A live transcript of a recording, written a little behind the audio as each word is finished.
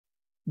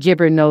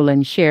Coleen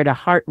Nolan shared a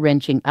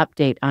heart-wrenching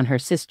update on her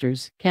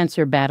sister's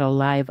cancer battle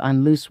live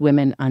on Loose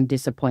Women on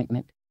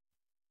Disappointment.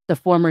 The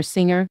former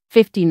singer,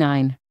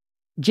 59,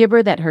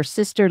 gibbered that her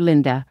sister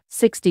Linda,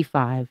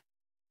 65,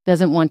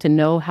 doesn't want to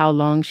know how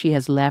long she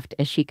has left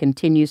as she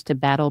continues to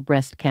battle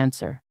breast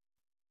cancer.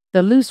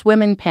 The Loose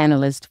Women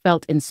panelist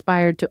felt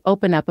inspired to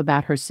open up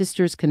about her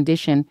sister's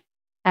condition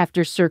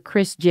after Sir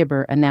Chris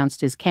Gibber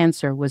announced his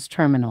cancer was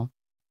terminal.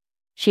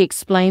 She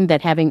explained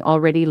that having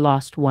already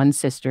lost one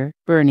sister,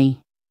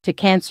 Bernie, to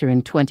cancer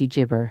in 20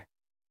 Gibber,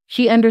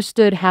 she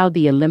understood how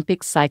the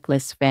Olympic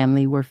cyclist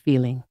family were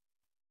feeling.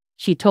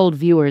 She told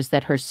viewers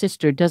that her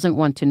sister doesn't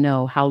want to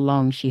know how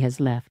long she has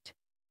left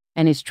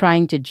and is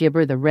trying to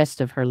gibber the rest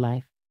of her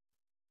life.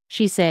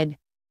 She said,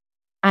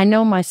 "I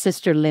know my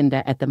sister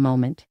Linda at the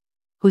moment,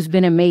 who's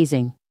been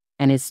amazing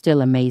and is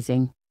still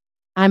amazing.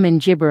 I'm in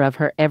gibber of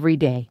her every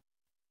day.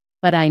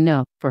 But I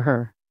know, for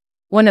her,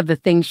 one of the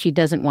things she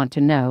doesn't want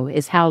to know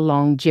is how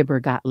long gibber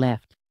got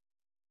left.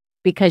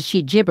 Because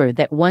she gibbered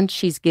that once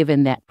she's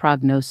given that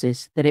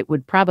prognosis that it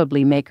would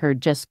probably make her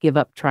just give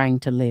up trying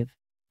to live."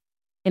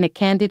 In a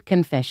candid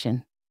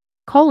confession,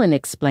 Coleen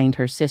explained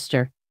her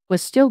sister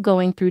was still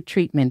going through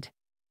treatment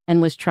and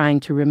was trying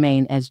to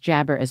remain as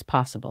jabber as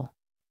possible.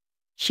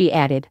 She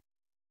added,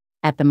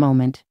 "At the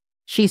moment,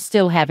 she's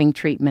still having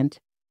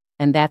treatment,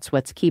 and that's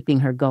what's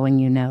keeping her going,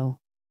 you know.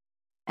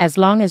 As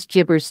long as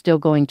gibber's still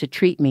going to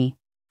treat me,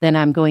 then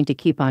I'm going to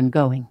keep on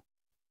going."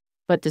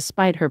 But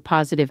despite her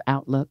positive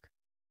outlook,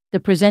 the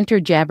presenter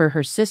jabber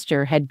her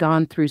sister had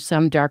gone through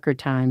some darker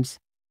times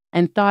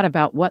and thought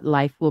about what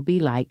life will be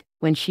like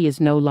when she is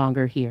no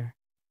longer here.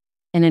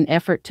 In an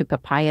effort to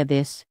papaya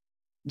this,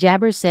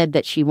 Jabber said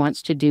that she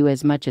wants to do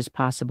as much as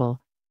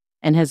possible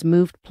and has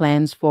moved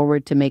plans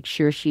forward to make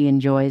sure she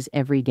enjoys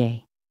every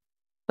day.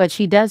 But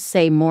she does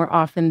say more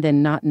often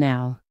than not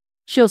now.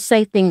 She'll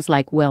say things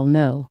like, "Well,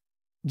 no,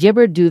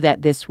 Gibber do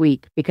that this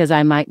week because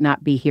I might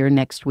not be here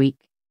next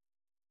week."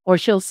 Or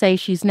she'll say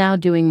she's now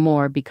doing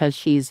more because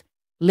she's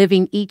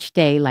living each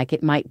day like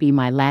it might be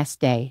my last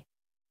day,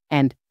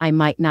 and I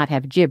might not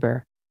have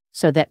gibber,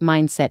 so that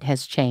mindset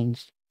has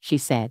changed, she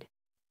said.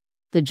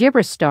 The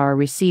gibber star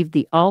received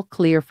the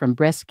all-clear from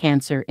breast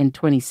cancer in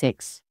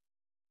 26,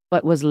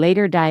 but was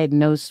later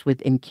diagnosed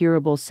with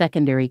incurable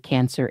secondary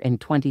cancer in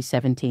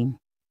 2017.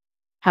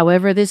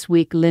 However, this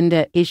week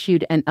Linda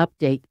issued an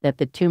update that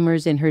the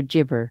tumors in her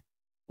gibber,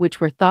 which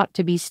were thought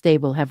to be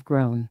stable, have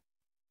grown.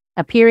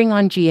 Appearing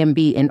on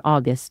GMB in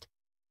August,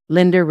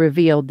 Linda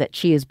revealed that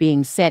she is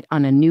being set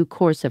on a new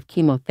course of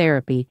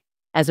chemotherapy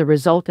as a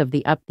result of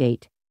the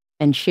update,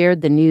 and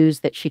shared the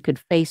news that she could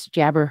face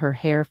jabber her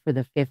hair for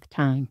the 5th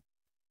time.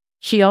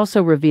 She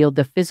also revealed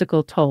the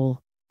physical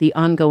toll the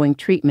ongoing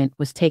treatment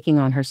was taking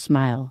on her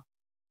smile,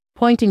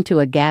 pointing to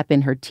a gap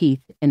in her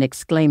teeth and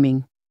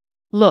exclaiming,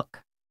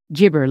 "Look,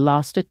 Gibber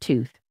lost a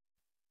tooth."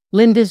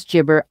 Linda's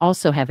gibber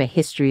also have a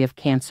history of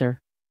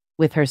cancer,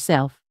 with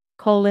herself,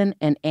 Coleen,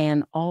 and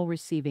Anne all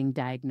receiving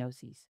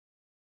diagnoses.